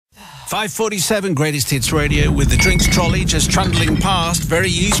5:47 Greatest Hits Radio with the drinks trolley just trundling past very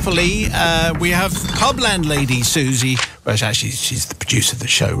usefully. We have pub landlady Susie. Well, actually, she's the producer of the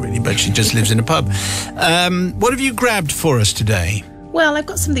show, really, but she just lives in a pub. What have you grabbed for us today? Well, I've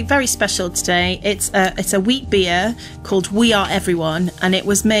got something very special today. It's a wheat beer called We Are Everyone, and it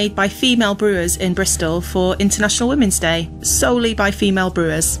was made by female brewers in Bristol for International Women's Day, solely by female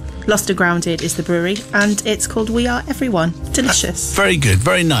brewers. Lost and Grounded is the brewery, and it's called We Are Everyone. Delicious. Very good,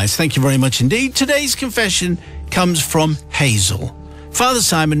 very nice. Thank you very much indeed. Today's confession comes from Hazel. Father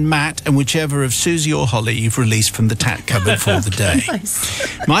Simon, Matt, and whichever of Susie or Holly you've released from the tat cupboard for the day.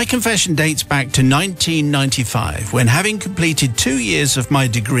 Nice. My confession dates back to 1995, when, having completed 2 years of my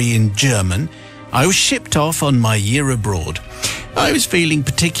degree in German, I was shipped off on my year abroad. I was feeling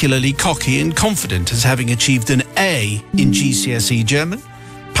particularly cocky and confident as having achieved an A in GCSE German,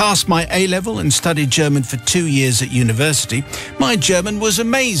 passed my A-level and studied German for 2 years at university. My German was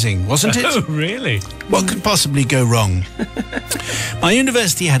amazing, wasn't it? Oh, really? What could possibly go wrong? My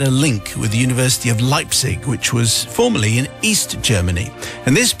university had a link with the University of Leipzig, which was formerly in East Germany.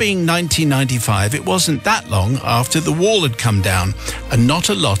 And this being 1995, it wasn't that long after the wall had come down and not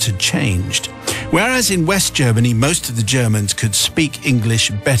a lot had changed. Whereas in West Germany, most of the Germans could speak English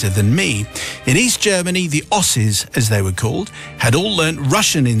better than me, in East Germany, the Osses, as they were called, had all learnt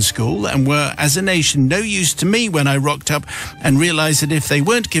Russian in school and were, as a nation, no use to me when I rocked up and realised that if they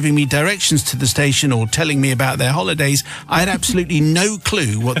weren't giving me directions to the station or telling me about their holidays, I had absolutely no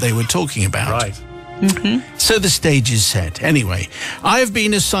clue what they were talking about. Right. Mm-hmm. So the stage is set. Anyway, I have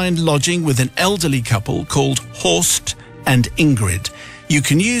been assigned lodging with an elderly couple called Horst and Ingrid. You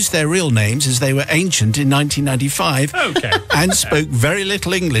can use their real names as they were ancient in 1995 and spoke very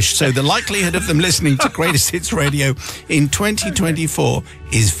little English, so the likelihood of them listening to Greatest Hits Radio in 2024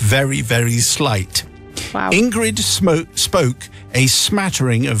 is very, very slight. Wow. Ingrid spoke a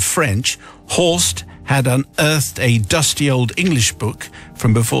smattering of French. Horst had unearthed a dusty old English book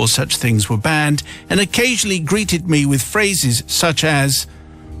from before such things were banned and occasionally greeted me with phrases such as,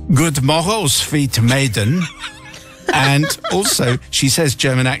 "Good morrow, sweet maiden." And also, she says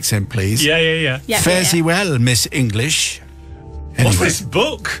German accent, please. Yeah. Fare thee well, Miss English. Anyway, What's this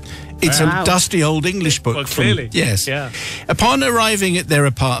book? It's Wow. a dusty old English book. Well, clearly. Yes. Yeah. Upon arriving at their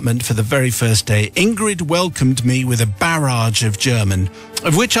apartment for the very first day, Ingrid welcomed me with a barrage of German,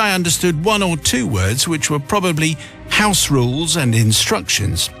 of which I understood 1 or 2 words, which were probably house rules and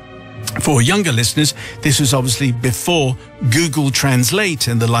instructions. For younger listeners, this was obviously before Google Translate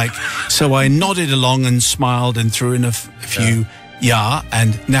and the like, so I nodded along and smiled and threw in a few ja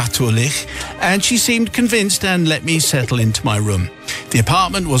and natürlich, and she seemed convinced and let me settle into my room. The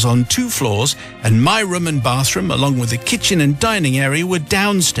apartment was on 2 floors, and my room and bathroom, along with the kitchen and dining area, were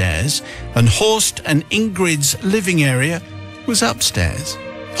downstairs, and Horst and Ingrid's living area was upstairs.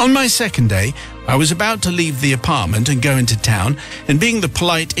 On my second day, I was about to leave the apartment and go into town, and being the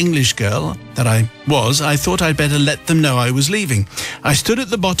polite English girl that I was, I thought I'd better let them know I was leaving. I stood at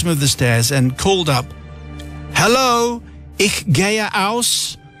the bottom of the stairs and called up, "Hello, ich gehe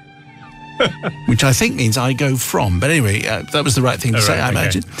aus," which I think means I go from. But anyway, that was the right thing to say, I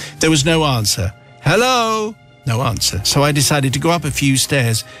imagine. There was no answer. "Hello," no answer. So I decided to go up a few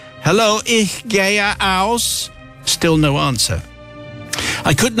stairs. "Hello, ich gehe aus," still no answer.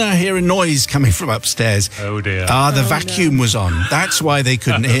 I could now hear a noise coming from upstairs. Oh, dear. The vacuum was on. That's why they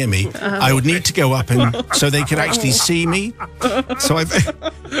couldn't hear me. I would need to go up and so they could actually see me. So I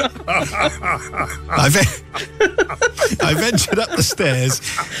ventured up the stairs,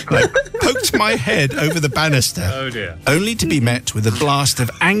 and I poked my head over the banister, Oh, dear. only to be met with a blast of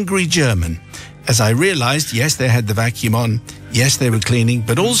angry German. As I realised, yes, they had the vacuum on, yes, they were cleaning,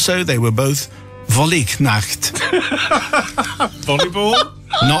 but also they were both Volliknacht. Volleyball?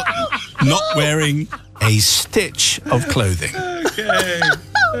 Not wearing a stitch of clothing. Okay.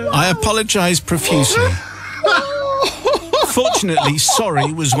 I apologised profusely. Fortunately,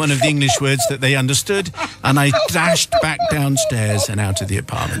 sorry was one of the English words that they understood, and I dashed back downstairs and out of the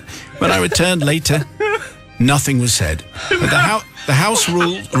apartment. When I returned later, nothing was said. But the house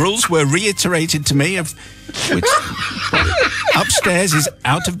rules were reiterated to me, of which upstairs is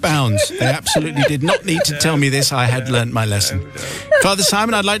out of bounds. They absolutely did not need to tell me this. I had learnt my lesson. Father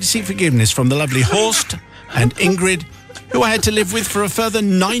Simon, I'd like to seek forgiveness from the lovely Horst and Ingrid, who I had to live with for a further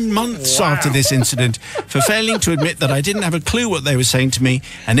 9 months after this incident, for failing to admit that I didn't have a clue what they were saying to me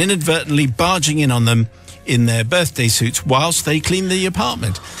and inadvertently barging in on them in their birthday suits whilst they cleaned the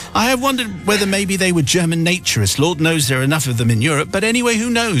apartment. I have wondered whether maybe they were German naturists. Lord knows there are enough of them in Europe, but anyway, who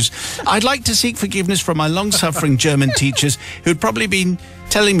knows? I'd like to seek forgiveness from my long-suffering German teachers who'd probably been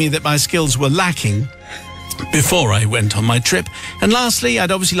telling me that my skills were lacking before I went on my trip. And lastly,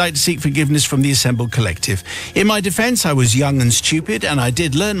 I'd obviously like to seek forgiveness from the assembled collective. In my defence, I was young and stupid, and I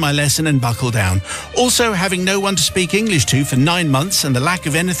did learn my lesson and buckle down. Also, having no one to speak English to for 9 months and the lack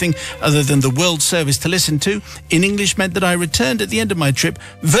of anything other than the World Service to listen to in English meant that I returned at the end of my trip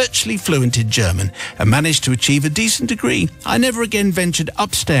virtually fluent in German and managed to achieve a decent degree. I never again ventured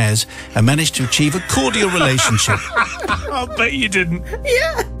upstairs and managed to achieve a cordial relationship. I'll bet you didn't.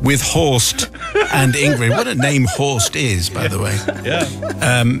 Yeah. With Horst and Ingrid. What a name Horst is, by the way. Yeah.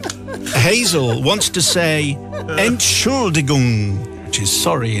 Hazel wants to say Entschuldigung, which is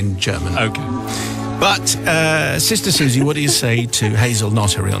sorry in German. Okay. But, Sister Susie, what do you say to Hazel,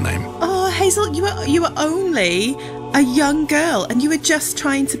 not her real name? Oh, Hazel, you were only a young girl and you were just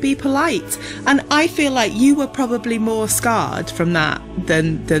trying to be polite. And I feel like you were probably more scarred from that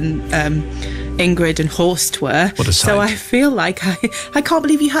than Ingrid and Horst were. What a sight. So I feel like I can't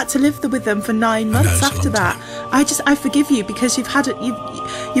believe you had to live with them for 9 months after that. I forgive you because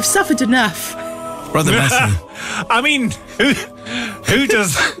you've suffered enough. Brother Matthew. I mean, who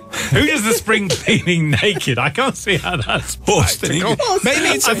does the spring cleaning naked? I can't see how that's practical. Maybe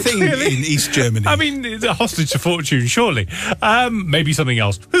it's a thing in East Germany. I mean, it's a hostage to fortune, surely. Maybe something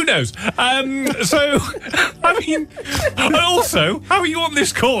else. Who knows? So, I mean, also, how are you on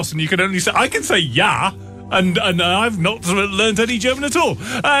this course? And you can only say, I can say yeah. And I've not learned any German at all.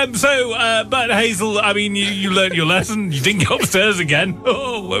 But Hazel, I mean, you learnt your lesson. You didn't go upstairs again.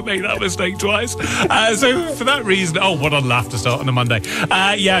 Oh, won't make that mistake twice. So for that reason, what a laugh to start on a Monday.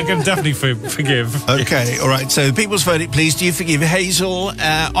 Yeah, I can definitely forgive. Okay, all right. So people's verdict, please. Do you forgive Hazel?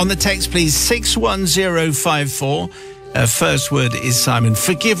 On the text, please, 61054. First word is Simon.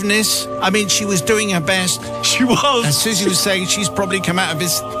 Forgiveness. I mean, she was doing her best. She was. As Susie was saying, she's probably come out of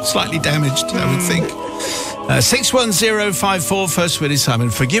this slightly damaged, I would think. 61054, first word is Simon.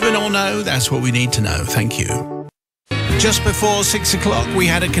 Forgiven or no? That's what we need to know. Thank you. Just before 6 o'clock, we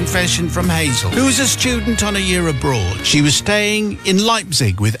had a confession from Hazel, who was a student on a year abroad. She was staying in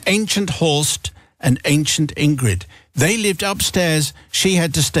Leipzig with ancient Horst and ancient Ingrid. They lived upstairs. She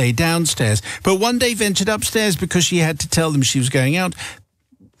had to stay downstairs. But one day ventured upstairs because she had to tell them she was going out,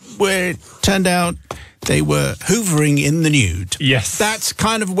 where it turned out they were hoovering in the nude. Yes. That's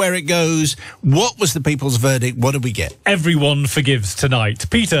kind of where it goes. What was the people's verdict? What did we get? Everyone forgives tonight.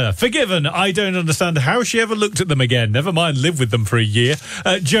 Peter, forgiven. I don't understand how she ever looked at them again. Never mind live with them for a year.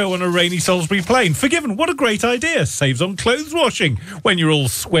 Joe on a rainy Salisbury plain. Forgiven. What a great idea. Saves on clothes washing when you're all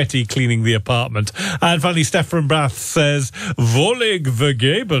sweaty cleaning the apartment. And finally, Steph from Bath says, Völlig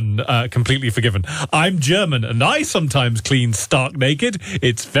vergeben. Completely forgiven. I'm German and I sometimes clean stark naked.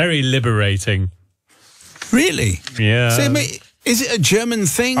 It's very liberating. Really? Yeah. So, is it a German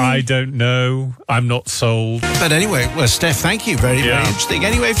thing? I don't know. I'm not sold. But anyway, well, Steph, thank you. Very interesting.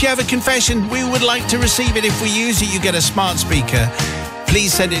 Anyway, if you have a confession, we would like to receive it. If we use it, you get a smart speaker.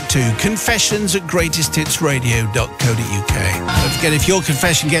 Please send it to confessions@greatesthitsradio.co.uk. Don't forget, if your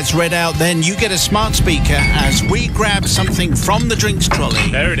confession gets read out, then you get a smart speaker as we grab something from the drinks trolley.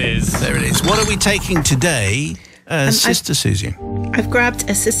 There it is. There it is. What are we taking today, Sister Susie? I've grabbed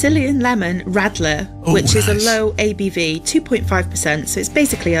a Sicilian lemon Radler, which is a low ABV, 2.5%. So it's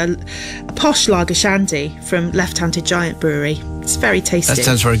basically a posh lager shandy from Left Handed Giant Brewery. It's very tasty. That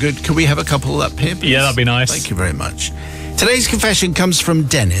sounds very good. Can we have a couple up here, please? Yeah, that'd be nice. Thank you very much. Today's confession comes from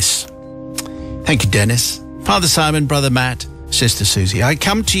Dennis. Thank you, Dennis. Father Simon, Brother Matt, Sister Susie. I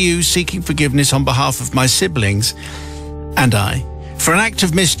come to you seeking forgiveness on behalf of my siblings and I for an act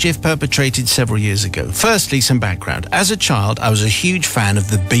of mischief perpetrated several years ago. Firstly, some background. As a child, I was a huge fan of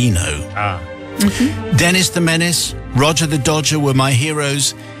the Beano. Dennis the Menace, Roger the Dodger were my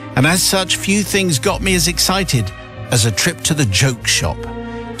heroes, and as such, few things got me as excited as a trip to the joke shop,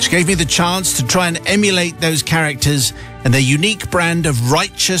 which gave me the chance to try and emulate those characters and their unique brand of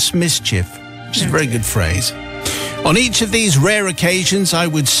righteous mischief, which is a very good phrase. On each of these rare occasions, I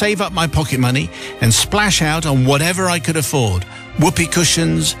would save up my pocket money and splash out on whatever I could afford. Whoopee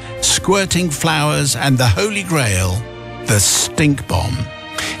cushions, squirting flowers, and the holy grail, the stink bomb.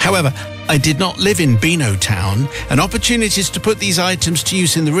 However, I did not live in Beano Town, and opportunities to put these items to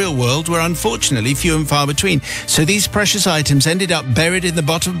use in the real world were unfortunately few and far between. So these precious items ended up buried in the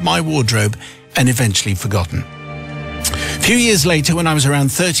bottom of my wardrobe and eventually forgotten. A few years later, when I was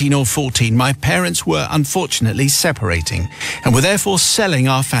around 13 or 14, my parents were unfortunately separating and were therefore selling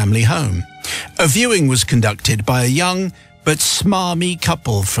our family home. A viewing was conducted by a young but smarmy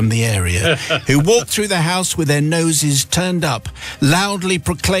couple from the area who walked through the house with their noses turned up, loudly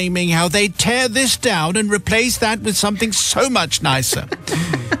proclaiming how they'd tear this down and replace that with something so much nicer.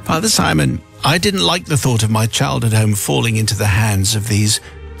 Father Simon, I didn't like the thought of my childhood home falling into the hands of these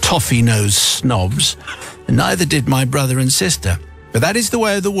toffee-nosed snobs. and neither did my brother and sister. But that is the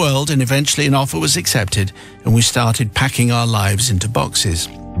way of the world, and eventually an offer was accepted, and we started packing our lives into boxes.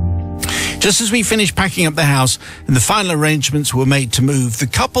 Just as we finished packing up the house and the final arrangements were made to move, the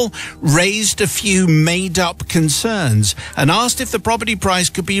couple raised a few made-up concerns and asked if the property price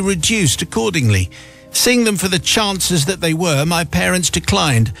could be reduced accordingly. Seeing them for the chances that they were, my parents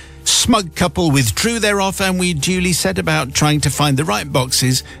declined. Smug couple withdrew their offer, and we duly set about trying to find the right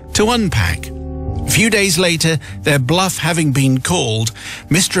boxes to unpack. A few days later, their bluff having been called,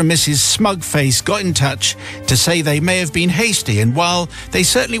 Mr. and Mrs. Smugface got in touch to say they may have been hasty, and while they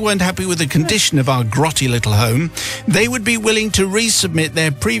certainly weren't happy with the condition of our grotty little home, they would be willing to resubmit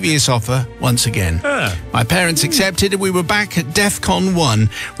their previous offer once again. My parents accepted, and we were back at DEFCON 1,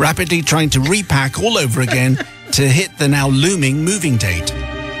 rapidly trying to repack all over again to hit the now looming moving date.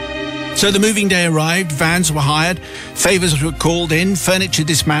 So the moving day arrived, vans were hired, favours were called in, furniture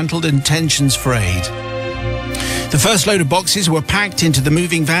dismantled, and tensions frayed. The first load of boxes were packed into the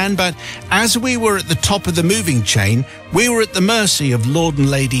moving van, but as we were at the top of the moving chain, we were at the mercy of Lord and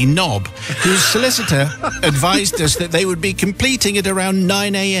Lady Knob, whose solicitor advised us that they would be completing at around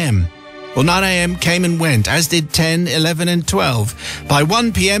 9 a.m. Well, 9 a.m. came and went, as did 10, 11 and 12. By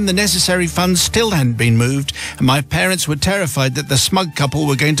 1 p.m. the necessary funds still hadn't been moved, and my parents were terrified that the smug couple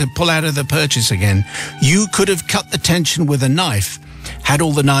were going to pull out of the purchase again. You could have cut the tension with a knife, had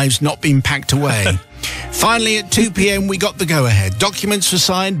all the knives not been packed away. Finally, at 2 p.m, we got the go-ahead. Documents were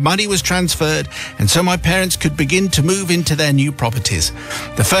signed, money was transferred, and so my parents could begin to move into their new properties.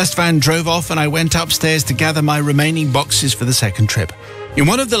 The first van drove off, and I went upstairs to gather my remaining boxes for the second trip. In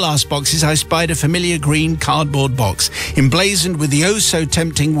one of the last boxes, I spied a familiar green cardboard box, emblazoned with the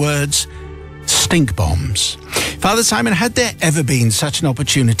oh-so-tempting words, stink bombs. Father Simon, had there ever been such an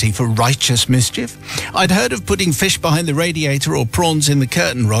opportunity for righteous mischief? I'd heard of putting fish behind the radiator or prawns in the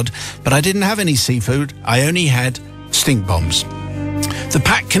curtain rod, but I didn't have any seafood. I only had stink bombs. The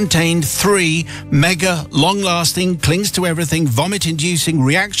pack contained 3 mega, long-lasting, clings-to-everything, vomit-inducing,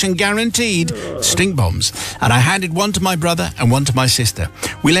 reaction-guaranteed stink bombs, and I handed one to my brother and one to my sister.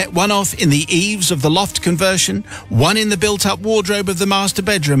 We let one off in the eaves of the loft conversion, one in the built-up wardrobe of the master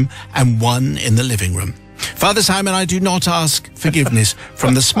bedroom, and one in the living room. Father Simon, I do not ask forgiveness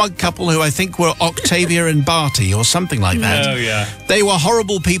from the smug couple who I think were Octavia and Barty or something like that. Oh, yeah. They were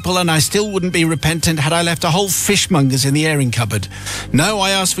horrible people, and I still wouldn't be repentant had I left a whole fishmongers in the airing cupboard. No,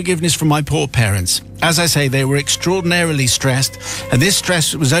 I ask forgiveness from my poor parents. As I say, they were extraordinarily stressed, and this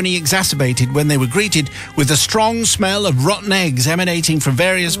stress was only exacerbated when they were greeted with the strong smell of rotten eggs emanating from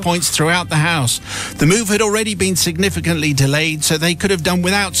various points throughout the house. The move had already been significantly delayed, so they could have done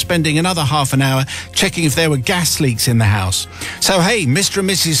without spending another half an hour checking if there were gas leaks in the house. So hey, Mr. and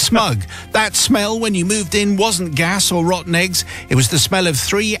Mrs. Smug, that smell when you moved in wasn't gas or rotten eggs. It was the smell of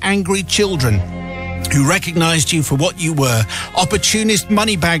 3 angry children who recognised you for what you were, opportunist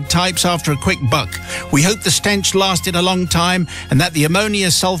moneybag types after a quick buck. We hope the stench lasted a long time and that the ammonia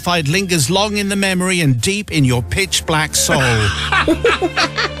sulfide lingers long in the memory and deep in your pitch black soul.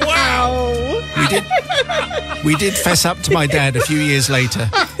 Wow! We did fess up to my dad a few years later,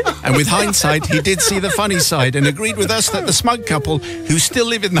 and with hindsight, he did see the funny side and agreed with us that the smug couple, who still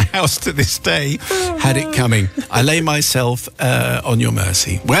live in the house to this day, had it coming. I lay myself on your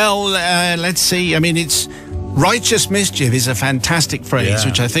mercy. Well, let's see. I mean, it's righteous mischief is a fantastic phrase,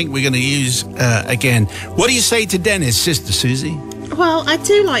 which I think we're going to use again. What do you say to Dennis, Sister Susie? Well, I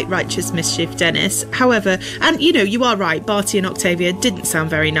do like righteous mischief, Dennis. However, and you know, you are right, Barty and Octavia didn't sound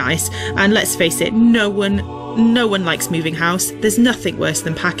very nice. And let's face it, no one likes moving house. There's nothing worse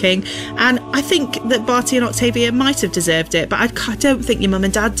than packing. And I think that Barty and Octavia might have deserved it, but I don't think your mum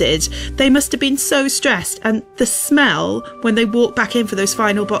and dad did. They must have been so stressed. And the smell when they walked back in for those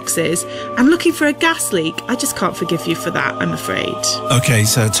final boxes and looking for a gas leak, I just can't forgive you for that, I'm afraid. Okay,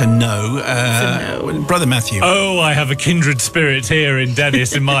 so it's a no. It's a no. Brother Matthew. Oh, I have a kindred spirit here in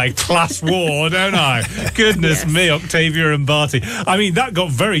Dennis in my class war, don't I? Goodness me, Octavia and Barty. I mean, that got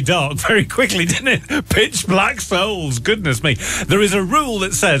very dark very quickly, didn't it? Pitch black souls, goodness me. There is a rule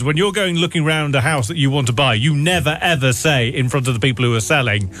that says when you're going looking around a house that you want to buy, you never ever say in front of the people who are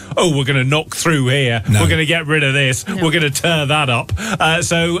selling, oh, we're going to knock through here, we're going to get rid of this, we're going to tear that up.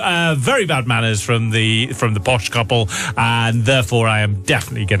 So very bad manners from the posh couple, and therefore I am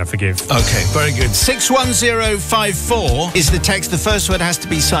definitely going to forgive. Okay, very good. 61054 is the text. The first word has to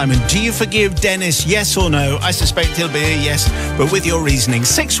be Simon. Do you forgive Dennis, yes or no? I suspect he'll be a yes, but with your reasoning.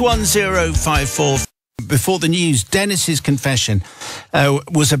 61054. Before the news, Dennis's confession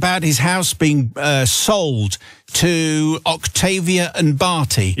was about his house being sold to Octavia and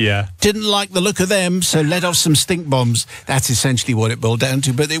Barty. Yeah. Didn't like the look of them, so let off some stink bombs. That's essentially what it boiled down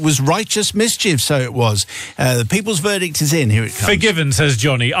to. But it was righteous mischief, so it was. The people's verdict is in. Here it comes. Forgiven, says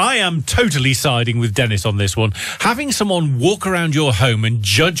Johnny. I am totally siding with Dennis on this one. Having someone walk around your home and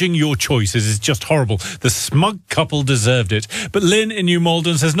judging your choices is just horrible. The smug couple deserved it. But Lynn in New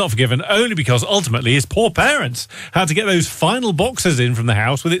Malden says not forgiven, only because ultimately his poor parents had to get those final boxes in from the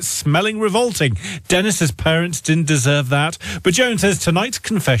house with it smelling revolting. Dennis's parents didn't deserve that. But Joan says tonight's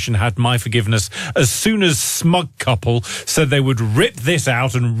confession had my forgiveness as soon as smug couple said they would rip this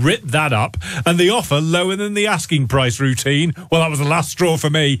out and rip that up, and the offer lower than the asking price routine. Well, that was the last straw for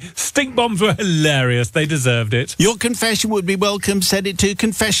me. Stink bombs were hilarious. They deserved it. Your confession would be welcome. Send it to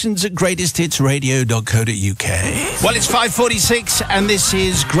confessions@greatesthitsradio.co.uk. Well, it's 5:46 and this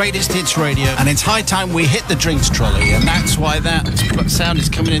is Greatest Hits Radio, and it's high time we hit the drinks trolley, and that's why that sound is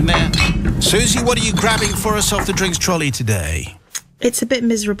coming in there. Susie, what are you grabbing for us off the drinks trolley today? It's a bit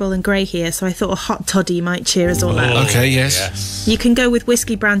miserable and grey here, so I thought a hot toddy might cheer us all out. Okay, yes. You can go with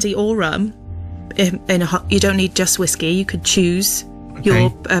whiskey, brandy or rum. You don't need just whiskey. You could choose your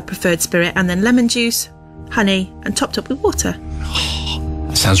preferred spirit, and then lemon juice, honey, and topped up with water.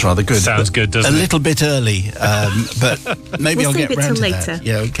 Sounds rather good. Sounds good, doesn't it? A little bit early, but maybe I'll get round to later. that.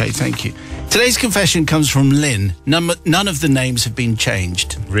 Yeah, okay, thank you. Today's confession comes from Lynn. None of the names have been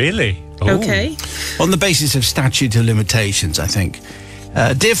changed. Really? Okay. On the basis of statute of limitations, I think.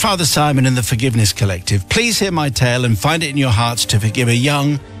 Dear Father Simon and the Forgiveness Collective, please hear my tale and find it in your hearts to forgive a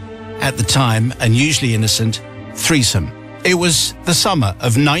young, at the time, and usually innocent, threesome. It was the summer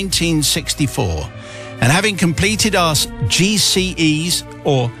of 1964, and having completed our GCEs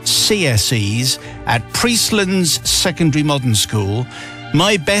or CSEs at Priestlands Secondary Modern School,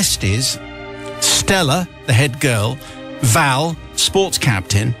 my besties, Stella, the head girl, Val, sports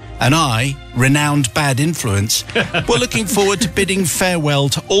captain, and I, renowned bad influence, were looking forward to bidding farewell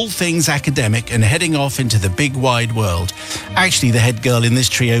to all things academic and heading off into the big wide world. Actually, the head girl in this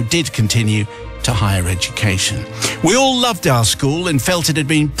trio did continue to higher education. We all loved our school and felt it had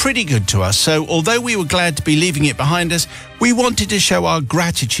been pretty good to us, so although we were glad to be leaving it behind us, we wanted to show our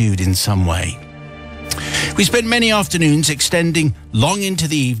gratitude in some way. We spent many afternoons extending long into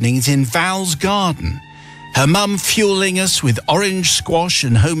the evenings in Val's garden, her mum fueling us with orange squash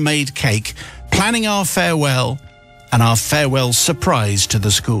and homemade cake, planning our farewell and our farewell surprise to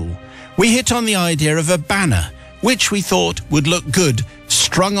the school. We hit on the idea of a banner, which we thought would look good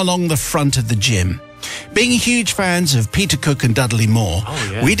strung along the front of the gym. Being huge fans of Peter Cook and Dudley Moore,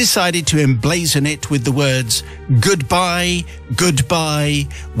 we decided to emblazon it with the words, "Goodbye, goodbye,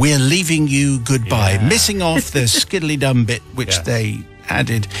 we're leaving you goodbye," missing off the skiddly-dum bit, which they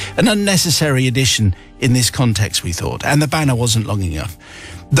added. An unnecessary addition in this context, we thought, and the banner wasn't long enough.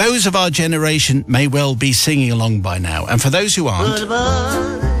 Those of our generation may well be singing along by now, and for those who aren't...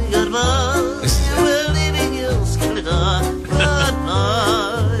 Goodbye, goodbye, we're leaving you goodbye,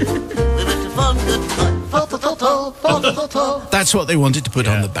 goodbye, we wish you fun, goodbye. That's what they wanted to put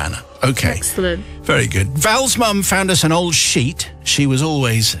on the banner. Okay. Excellent. Very good. Val's mum found us an old sheet. She was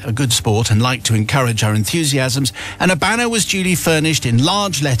always a good sport and liked to encourage our enthusiasms, and a banner was duly furnished in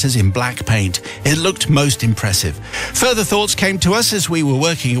large letters in black paint. It looked most impressive. Further thoughts came to us as we were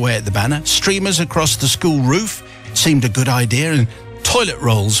working away at the banner. Streamers across the school roof seemed a good idea, and toilet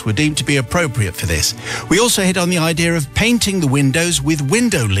rolls were deemed to be appropriate for this. We also hit on the idea of painting the windows with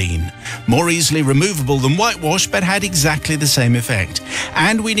window lean, more easily removable than whitewash, but had exactly the same effect.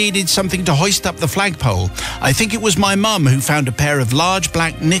 And we needed something to hoist up the flagpole. I think it was my mum who found a pair of large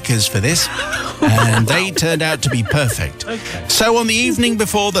black knickers for this, and they turned out to be perfect. So on the evening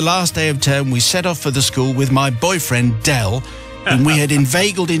before the last day of term, we set off for the school with my boyfriend, Dell, whom we had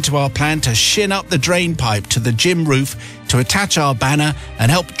inveigled into our plan to shin up the drain pipe to the gym roof to attach our banner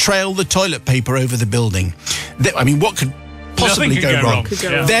and help trail the toilet paper over the building. I mean, what could possibly go wrong?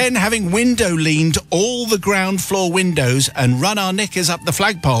 Then, having window leaned all the ground floor windows and run our knickers up the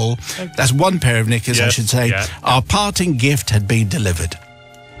flagpole, that's one pair of knickers, I should say, our parting gift had been delivered.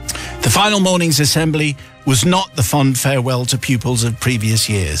 The final morning's assembly was not the fond farewell to pupils of previous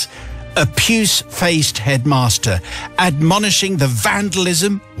years. A puce-faced headmaster admonishing the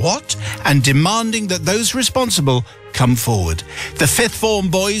vandalism, and demanding that those responsible come forward. The fifth form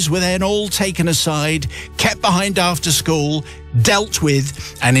boys were then all taken aside, kept behind after school, dealt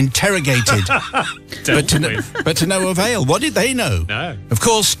with and interrogated. but to no avail. What did they know? No. Of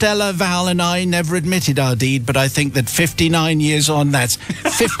course, Stella, Val and I never admitted our deed, but I think that 59 years on, that's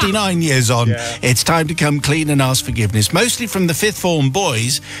 59 years on, it's time to come clean and ask forgiveness, mostly from the fifth form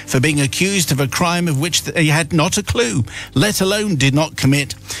boys for being accused of a crime of which they had not a clue, let alone did not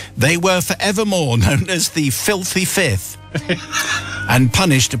commit. They were forevermore known as the Filthy Fifth. And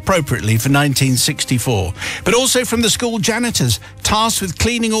punished appropriately for 1964. But also from the school janitors, tasked with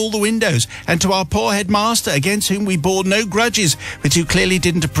cleaning all the windows, and to our poor headmaster, against whom we bore no grudges, but who clearly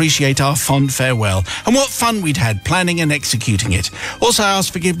didn't appreciate our fond farewell. And what fun we'd had planning and executing it. Also, I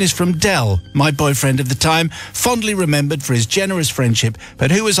asked forgiveness from Dell, my boyfriend of the time, fondly remembered for his generous friendship,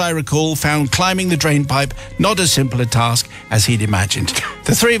 but who, as I recall, found climbing the drain pipe not as simple a task as he'd imagined.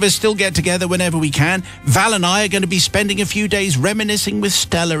 The three of us still get together whenever we can. Val and I are going to be spending a few days reminiscing with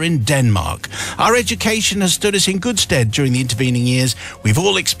Stella in Denmark. Our education has stood us in good stead during the intervening years. We've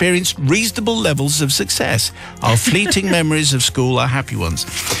all experienced reasonable levels of success. Our fleeting memories of school are happy ones.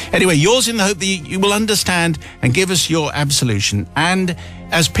 Anyway, yours in the hope that you will understand and give us your absolution. And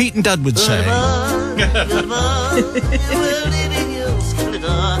as Pete and Dud would say...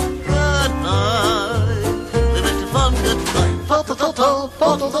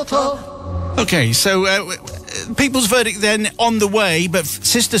 Okay, so people's verdict then on the way, but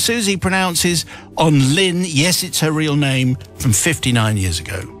Sister Susie pronounces on Lynn, yes, it's her real name, from 59 years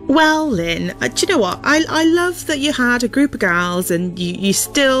ago. Well, Lynn, do you know what? I love that you had a group of girls and you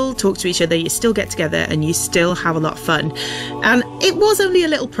still talk to each other, you still get together and you still have a lot of fun. And it was only a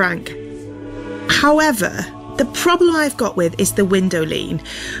little prank. However, the problem I've got with is the window lean.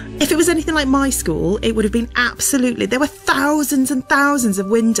 If it was anything like my school, it would have been absolutely... There were thousands and thousands of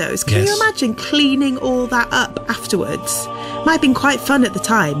windows. Can you imagine cleaning all that up afterwards? Might have been quite fun at the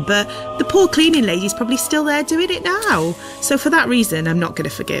time, but the poor cleaning lady's probably still there doing it now. So for that reason, I'm not going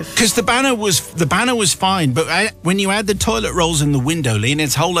to forgive. Because the banner was fine, but when you add the toilet rolls and the window lean,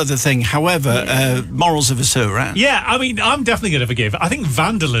 it's a whole other thing. However, morals of a sewer. Yeah, I mean, I'm definitely going to forgive. I think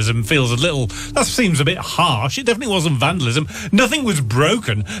vandalism feels a little... That seems a bit harsh. It definitely wasn't vandalism. Nothing was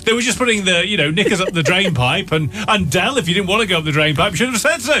broken. They were just putting the, knickers up the drain pipe. And Dell, if you didn't want to go up the drain pipe, should have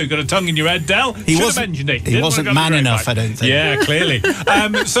said so. Got a tongue in your head, Dell. He should have mentioned it. He wasn't man enough, I don't think. Yeah, clearly.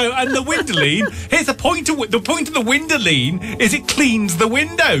 And the window lean, here's the point of the window lean is it cleans the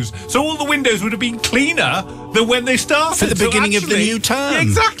windows. So all the windows would have been cleaner than when they started. For the beginning of the new term. Yeah,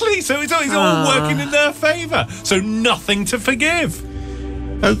 exactly. So it's all working in their favour. So nothing to forgive.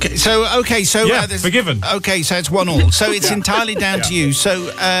 Okay, so yeah, forgiven. Okay, so it's 1-1. So it's entirely down to you.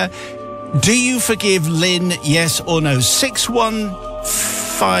 So, do you forgive Lynn? Yes or no?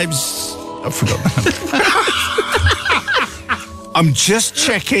 615. I forgot that. I'm just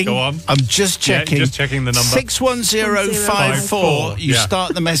checking. Go on. I'm just checking. Yeah, just checking the number. 61054. You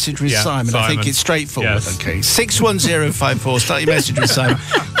start the message with Simon. I think it's straightforward. Yes. Okay. 61054. Start your message with Simon.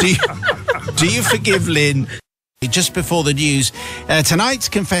 Do you forgive Lynn? Just before the news, tonight's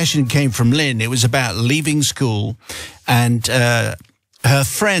confession came from Lynn. It was about leaving school and her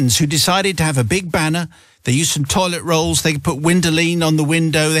friends who decided to have a big banner. They used some toilet rolls. They put window lean on the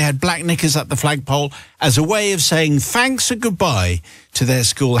window. They had black knickers up the flagpole as a way of saying thanks and goodbye to their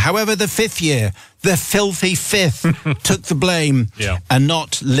school. However, the fifth year, the Filthy Fifth, took the blame, and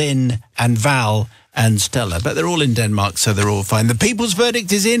not Lynn and Val and Stella. But they're all in Denmark, so they're all fine. The people's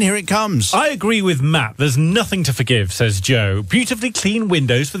verdict is in. Here it comes. I agree with Matt. There's nothing to forgive, says Joe. Beautifully clean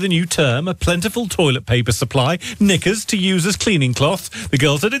windows for the new term, a plentiful toilet paper supply, knickers to use as cleaning cloths. The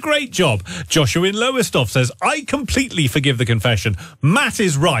girls did a great job. Joshua in Lowestoft says, I completely forgive the confession. Matt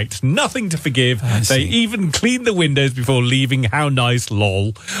is right. Nothing to forgive. They even cleaned the windows before leaving. How nice,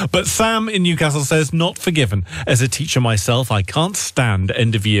 lol. But Sam in Newcastle says, not forgiven. As a teacher myself, I can't stand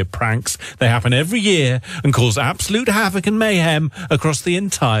end-of-year pranks. They happen every year and cause absolute havoc and mayhem across the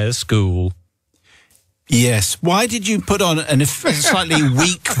entire school. Yes. Why did you put on a slightly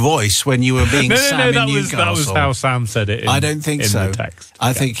weak voice when you were being Sam in Newcastle? That was how Sam said it. I don't think so. The text.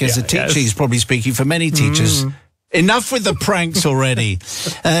 I think as a teacher, he's probably speaking for many teachers. Enough with the pranks already.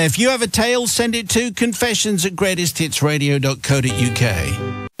 If you have a tale, send it to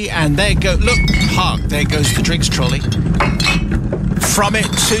confessions@greatesthitsradio.co.uk. And there go. Look, hark! There goes the drinks trolley. From it,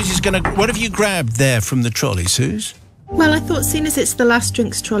 Susie's going to... What have you grabbed there from the trolley, Suze? Well, I thought, seeing as it's the last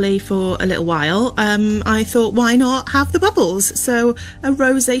drinks trolley for a little while, I thought, why not have the bubbles? So a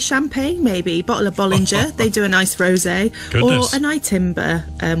rosé champagne, maybe. Bottle of Bollinger. They do a nice rosé. Goodness. Or an Timber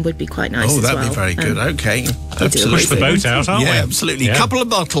would be quite nice as well. Oh, that'd be very good. Okay. Absolutely. Push the boat out, aren't we? Yeah, absolutely. A couple of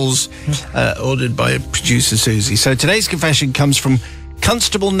bottles ordered by producer Susie. So today's confession comes from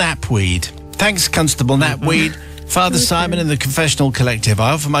Constable Knapweed. Thanks, Constable Knapweed. Father Simon and the Confessional Collective,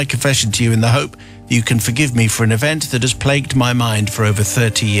 I offer my confession to you in the hope that you can forgive me for an event that has plagued my mind for over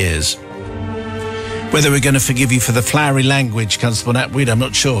 30 years. Whether we're going to forgive you for the flowery language, Constable Knapweed, I'm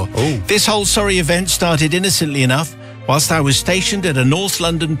not sure. This whole sorry event started innocently enough whilst I was stationed at a North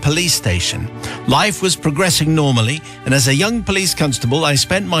London police station. Life was progressing normally, and as a young police constable, I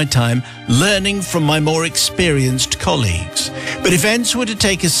spent my time learning from my more experienced colleagues. But events were to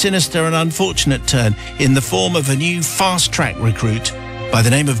take a sinister and unfortunate turn in the form of a new fast-track recruit by the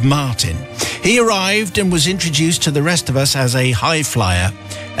name of Martin. He arrived and was introduced to the rest of us as a high flyer,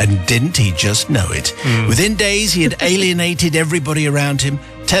 and didn't he just know it? Within days, he had alienated everybody around him,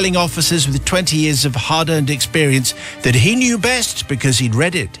 telling officers with 20 years of hard-earned experience that he knew best because he'd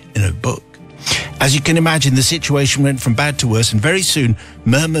read it in a book. As you can imagine, the situation went from bad to worse, and very soon,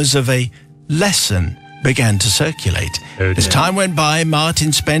 murmurs of a lesson began to circulate. As time went by,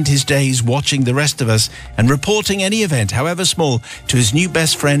 Martin spent his days watching the rest of us and reporting any event, however small, to his new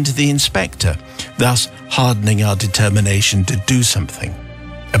best friend, the inspector, thus hardening our determination to do something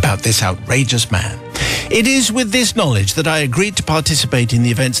about this outrageous man. It is with this knowledge that I agreed to participate in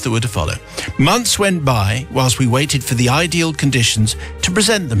the events that were to follow. Months went by whilst we waited for the ideal conditions to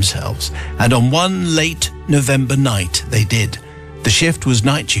present themselves, and on one late November night they did. The shift was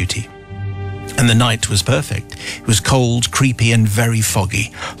night duty, and the night was perfect. It was cold, creepy, and very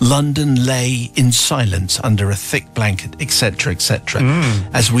foggy. London lay in silence under a thick blanket, etc., etc.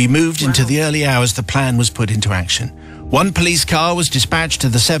 As we moved into the early hours, the plan was put into action. One police car was dispatched to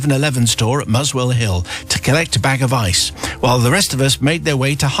the 7-Eleven store at Muswell Hill to collect a bag of ice, while the rest of us made their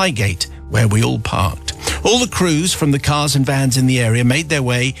way to Highgate, where we all parked. All the crews from the cars and vans in the area made their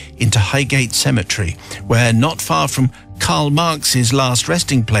way into Highgate Cemetery, where not far from Karl Marx's last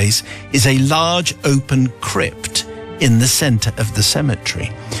resting place is a large open crypt in the centre of the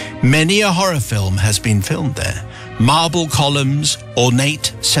cemetery. Many a horror film has been filmed there. Marble columns,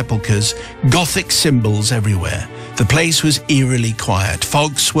 ornate sepulchres, Gothic symbols everywhere. The place was eerily quiet,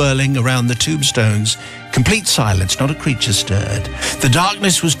 fog swirling around the tombstones, complete silence, not a creature stirred. The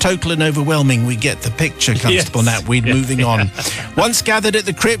darkness was total and overwhelming. We get the picture, Constable Nat. We're moving on. Once gathered at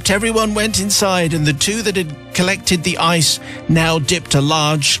the crypt, everyone went inside, and the two that had collected the ice now dipped a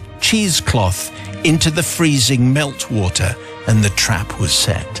large cheesecloth into the freezing meltwater, and the trap was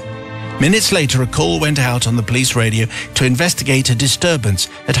set. Minutes later, a call went out on the police radio to investigate a disturbance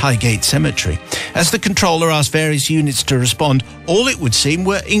at Highgate Cemetery. As the controller asked various units to respond, all it would seem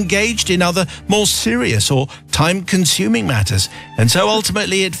were engaged in other more serious or time-consuming matters, and so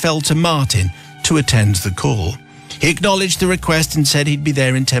ultimately it fell to Martin to attend the call. He acknowledged the request and said he'd be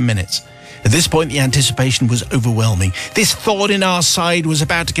there in 10 minutes. At this point, the anticipation was overwhelming. This thorn in our side was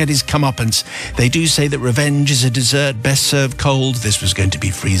about to get his comeuppance. They do say that revenge is a dessert best served cold. This was going to be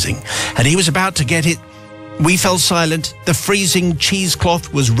freezing, and he was about to get it. We fell silent. The freezing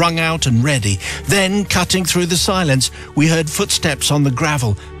cheesecloth was wrung out and ready. Then, cutting through the silence, we heard footsteps on the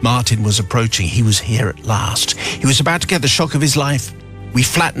gravel. Martin was approaching. He was here at last. He was about to get the shock of his life. We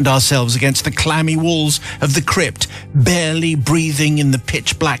flattened ourselves against the clammy walls of the crypt, barely breathing in the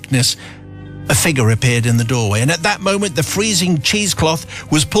pitch blackness. A figure appeared in the doorway, and at that moment the freezing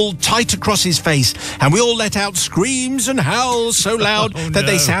cheesecloth was pulled tight across his face, and we all let out screams and howls so loud that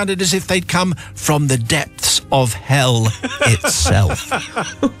they sounded as if they'd come from the depths of hell itself.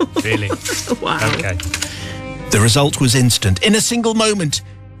 Really? Wow. Okay. The result was instant. In a single moment,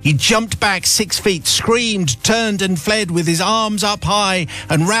 he jumped back 6 feet, screamed, turned and fled with his arms up high,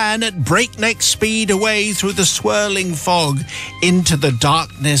 and ran at breakneck speed away through the swirling fog into the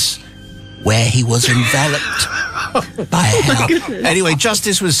darkness, where he was enveloped by hell. Anyway,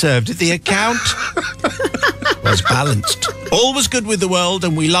 justice was served. The account was balanced. All was good with the world,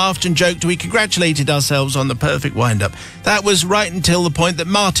 and we laughed and joked. We congratulated ourselves on the perfect wind-up. That was right until the point that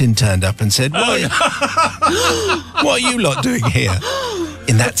Martin turned up and said, what are you lot doing here?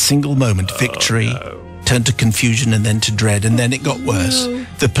 In that single moment, victory turned to confusion and then to dread, and then it got worse.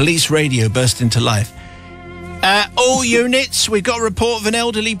 The police radio burst into life. All units, we've got a report of an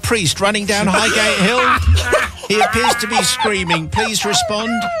elderly priest running down Highgate Hill. He appears to be screaming. Please respond.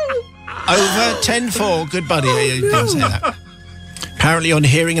 Over. 10-4. Good buddy. You didn't say that. Apparently, on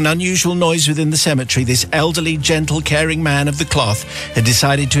hearing an unusual noise within the cemetery, this elderly, gentle, caring man of the cloth had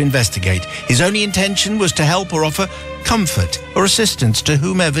decided to investigate. His only intention was to help or offer comfort or assistance to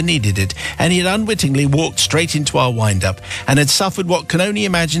whomever needed it, and he had unwittingly walked straight into our wind-up and had suffered what can only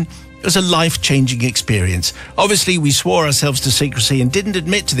imagine it was a life-changing experience. Obviously, we swore ourselves to secrecy and didn't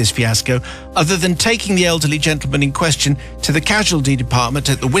admit to this fiasco other than taking the elderly gentleman in question to the casualty department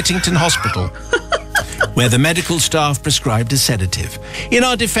at the Whittington Hospital, where the medical staff prescribed a sedative. In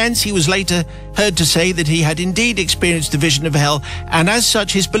our defence, he was later heard to say that he had indeed experienced the vision of hell, and as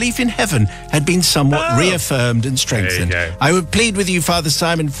such his belief in heaven had been somewhat reaffirmed and strengthened. There you go. I would plead with you, Father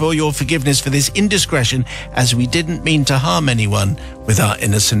Simon, for your forgiveness for this indiscretion, as we didn't mean to harm anyone with our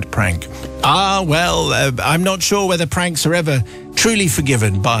innocent prank. I'm not sure whether pranks are ever truly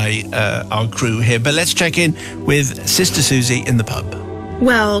forgiven by our crew here, but let's check in with Sister Susie in the pub.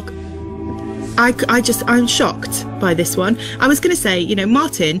 Well, I'm shocked by this one. I was going to say,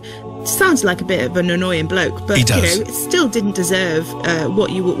 Martin sounds like a bit of an annoying bloke, but He does. it still didn't deserve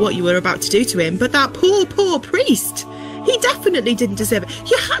what you were about to do to him. But that poor priest, he definitely didn't deserve it.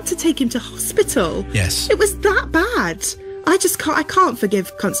 You had to take him to hospital. Yes. It was that bad. I can't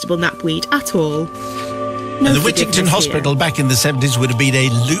forgive Constable Knapweed at all. No And the forgiveness Whittington here. Hospital back in the 70s would have been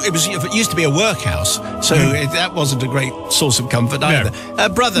it used to be a workhouse, so that wasn't a great source of comfort either. A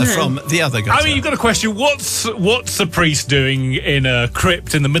brother from the other guy. I mean, you've got a question. What's a priest doing in a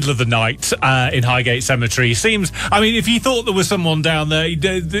crypt in the middle of the night in Highgate Cemetery? Seems, if you thought there was someone down there,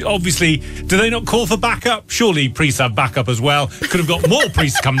 obviously, do they not call for backup? Surely priests have backup as well. Could have got more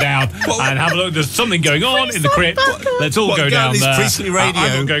priests come down and have a look. There's something going on in the crypt. Let's all go down this there. priestly radio.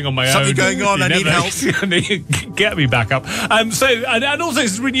 I'm not going on my own. Something going on. I need help. Get me back up. And also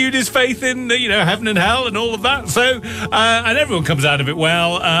it's renewed his faith in heaven and hell and all of that. So and everyone comes out of it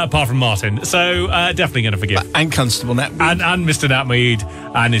well, apart from Martin. So definitely going to forgive. And Constable Knapweed. And Mr. Knapweed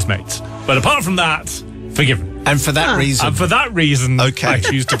and his mates. But apart from that, forgiven. And for that reason. And for that reason, Okay. I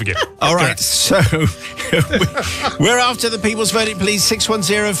choose to forgive. All right, so we're after the people's verdict, please.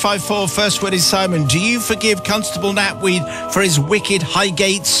 61054. First word is Simon. Do you forgive Constable Knapweed for his wicked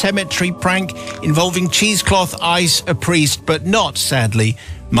Highgate Cemetery prank involving cheesecloth, ice, a priest, but not, sadly,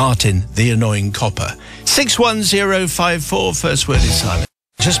 Martin, the annoying copper? 61054. First word is Simon.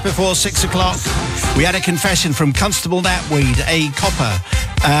 Just before 6 o'clock, we had a confession from Constable Knapweed, a copper.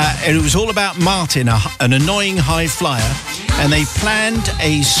 And it was all about Martin, an annoying high flyer. And they planned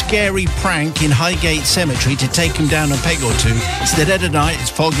a scary prank in Highgate Cemetery to take him down a peg or two. It's the dead of night,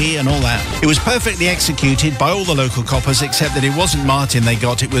 it's foggy and all that. It was perfectly executed by all the local coppers, except that it wasn't Martin they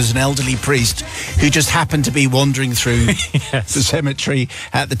got, it was an elderly priest who just happened to be wandering through the cemetery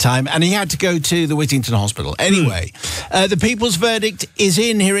at the time. And he had to go to the Whittington Hospital. Anyway, the people's verdict is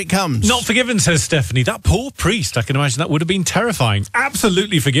in, here it comes. Not forgiven, says Stephanie. That poor priest, I can imagine that would have been terrifying.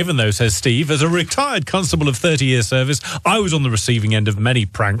 Absolutely forgiven, though, says Steve. As a retired constable of 30-year service, I was on the receiving end of many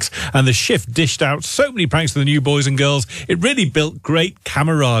pranks, and the shift dished out so many pranks to the new boys and girls. It really built great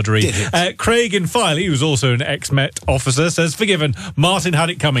camaraderie. Craig in Filey, who's also an ex-Met officer, says, forgiven. Martin had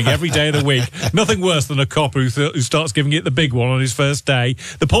it coming every day of the week. Nothing worse than a cop who starts giving it the big one on his first day.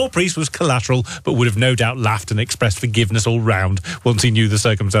 The poor priest was collateral, but would have no doubt laughed and expressed forgiveness all round once he knew the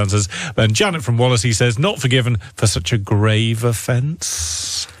circumstances. And Janet from Wallasey says, not forgiven for such a grave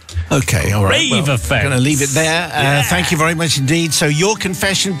offence. Okay, all right. Grave offence. I'm going to leave it there. Thank you very much indeed. So your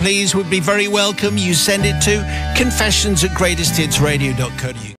confession, please, would be very welcome. You send it to confessions@greatesthitsradio.co.uk.